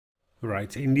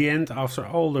Right, in the end, after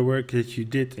all the work that you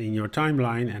did in your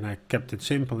timeline, and I kept it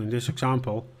simple in this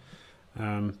example,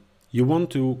 you want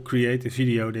to create a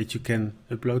video that you can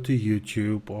upload to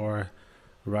YouTube or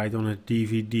write on a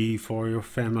DVD for your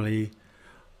family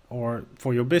or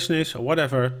for your business or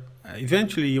whatever.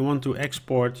 Eventually you want to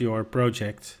export your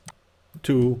project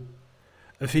to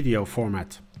a video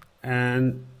format.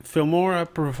 And Filmora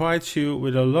provides you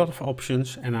with a lot of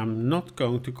options, and I'm not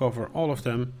going to cover all of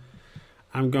them.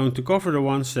 I'm going to cover the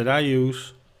ones that I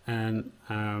use, and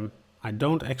I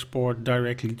don't export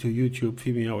directly to YouTube,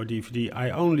 Vimeo or DVD.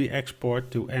 I only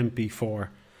export to MP4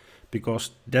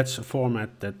 because that's a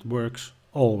format that works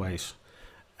always.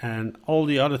 And all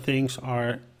the other things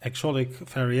are exotic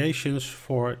variations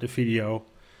for the video.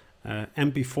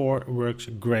 MP4 works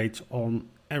great on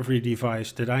every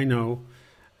device that I know,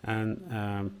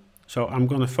 and so I'm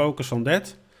going to focus on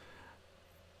that.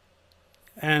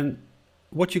 And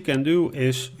what you can do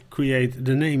is create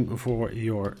the name for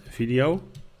your video,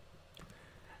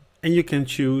 and you can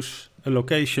choose a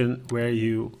location where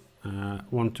you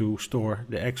want to store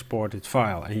the exported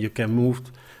file, and you can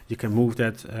move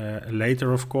that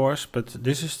later, of course, but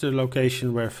this is the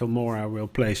location where Filmora will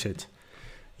place it.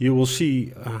 You will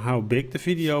see how big the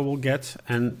video will get,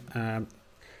 and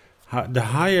the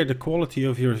higher the quality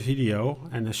of your video,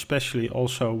 and especially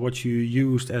also what you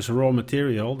used as raw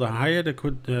material, the higher the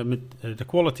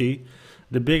quality,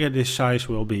 the bigger this size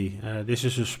will be. This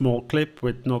is a small clip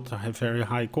with not a very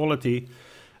high quality.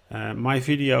 My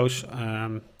videos,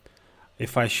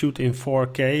 if I shoot in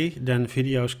 4K, then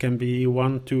videos can be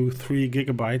 1 to 3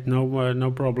 gigabyte,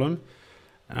 no problem.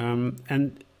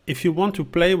 And if you want to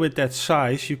play with that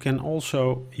size, you can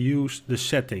also use the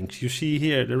settings. You see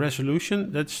here the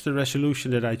resolution. That's the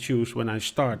resolution that I choose when I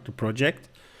start the project.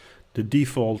 The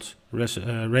default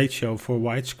ratio for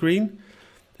widescreen.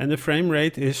 And the frame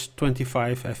rate is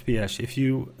 25 FPS. If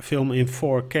you film in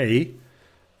 4K,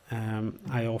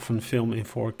 I often film in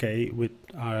 4K with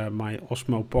my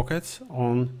Osmo Pocket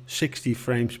on 60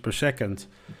 frames per second.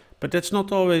 But that's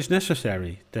not always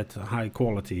necessary, that high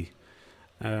quality.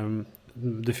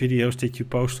 The videos that you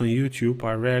post on YouTube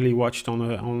are rarely watched on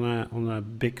a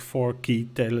big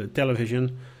 4K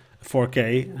television,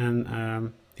 4K,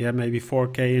 and yeah, maybe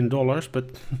 4K in dollars, but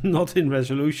not in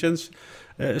resolutions.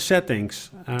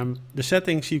 Settings. The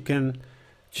settings you can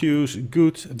choose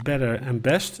good, better, and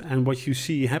best, and what you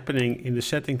see happening in the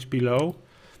settings below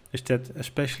is that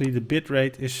especially the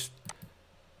bitrate is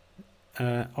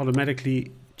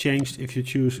automatically changed if you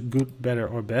choose good, better,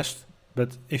 or best.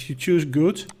 But if you choose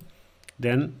good,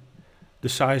 then the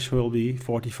size will be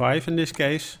 45 in this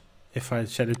case. If I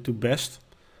set it to best,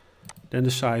 then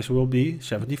the size will be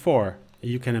 74.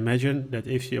 You can imagine that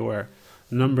if your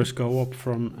numbers go up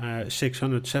from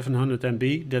 600, 700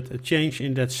 MB, that a change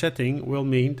in that setting will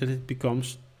mean that it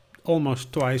becomes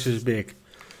almost twice as big.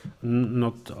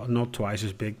 Not twice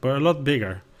as big, but a lot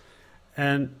bigger.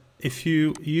 And if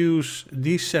you use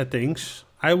these settings,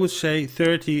 I would say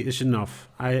 30 is enough.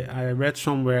 I read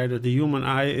somewhere that the human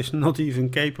eye is not even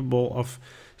capable of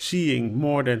seeing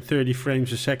more than 30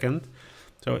 frames a second.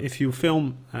 So if you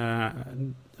film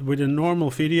with a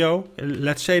normal video,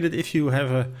 let's say that if you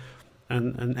have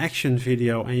an action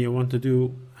video and you want to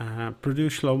do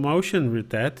produce slow motion with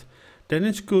that, then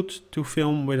it's good to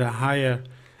film with a higher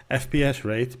FPS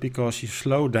rate, because you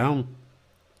slow down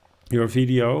your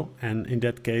video, and in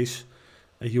that case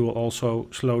you will also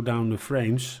slow down the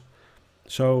frames.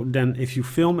 So then if you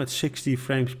film at 60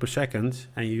 frames per second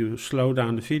and you slow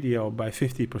down the video by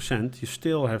 50%, you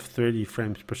still have 30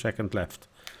 frames per second left.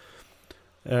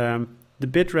 The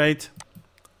bitrate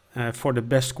for the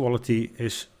best quality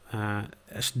is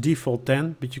as default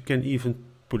 10, but you can even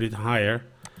put it higher.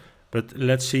 But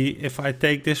let's see, if I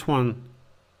take this one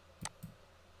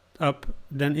up,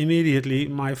 then immediately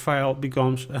my file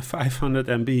becomes 500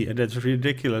 MB, and that's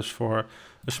ridiculous for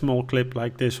a small clip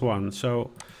like this one.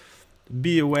 So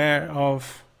be aware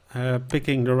of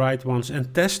picking the right ones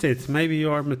and test it. Maybe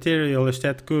your material is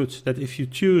that good that if you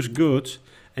choose good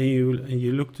and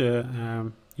you look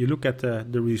at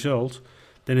the result,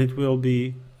 then it will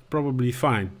be probably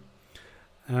fine.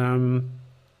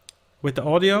 With the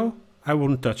audio, I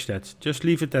wouldn't touch that. Just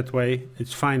leave it that way.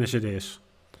 It's fine as it is.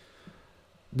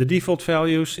 The default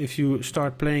values, if you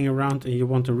start playing around and you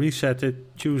want to reset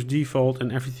it, choose default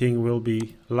and everything will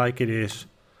be like it is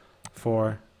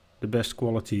for the best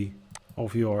quality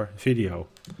of your video.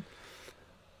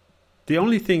 The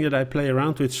only thing that I play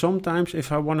around with sometimes,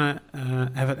 if I want to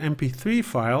have an MP3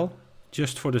 file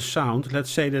just for the sound,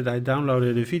 let's say that I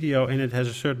downloaded a video and it has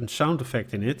a certain sound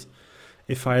effect in it.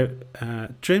 If I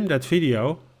trim that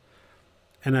video,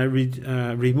 and I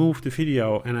remove the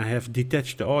video and I have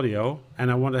detached the audio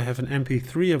and I want to have an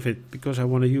MP3 of it because I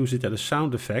want to use it as a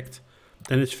sound effect,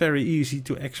 then it's very easy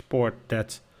to export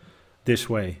that this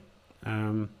way.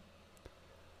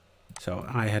 So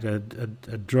I had a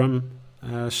drum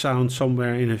sound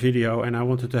somewhere in a video and I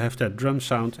wanted to have that drum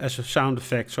sound as a sound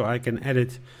effect so I can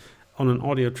edit on an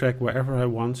audio track wherever I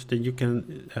want. Then you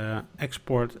can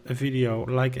export a video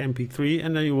like MP3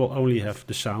 and then you will only have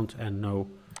the sound and no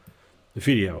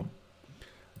video.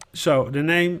 So the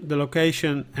name, the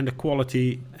location and the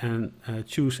quality, and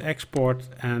choose export,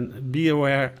 and be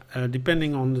aware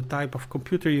depending on the type of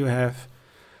computer you have,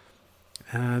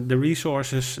 the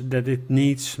resources that it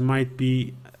needs might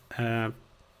be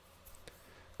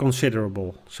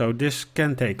considerable. So this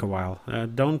can take a while.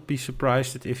 Don't be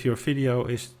surprised that if your video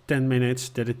is 10 minutes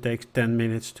that it takes 10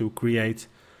 minutes to create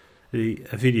the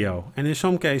video. And in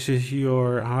some cases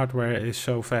your hardware is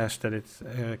so fast that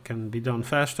it can be done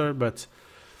faster, but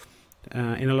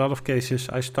in a lot of cases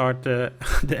I start the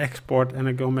export and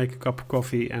I go make a cup of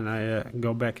coffee and I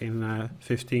go back in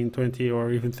 15, 20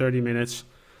 or even 30 minutes.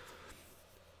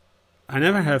 I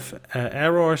never have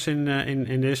errors in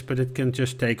this, but it can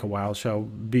just take a while, so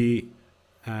be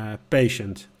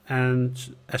patient. And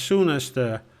as soon as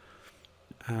the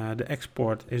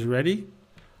export is ready,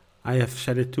 I have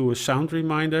set it to a sound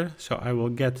reminder, so I will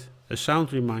get a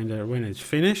sound reminder when it's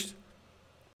finished.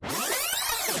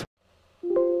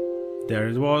 There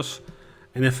it was.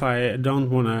 And if I don't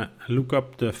want to look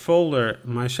up the folder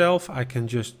myself, I can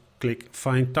just click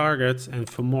Find Target and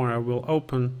Filmora will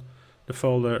open the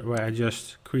folder where I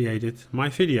just created my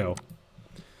video.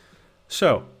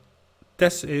 So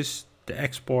this is the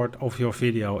export of your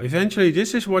video. Eventually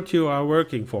this is what you are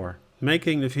working for,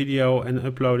 making the video and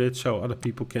upload it so other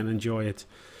people can enjoy it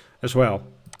as well.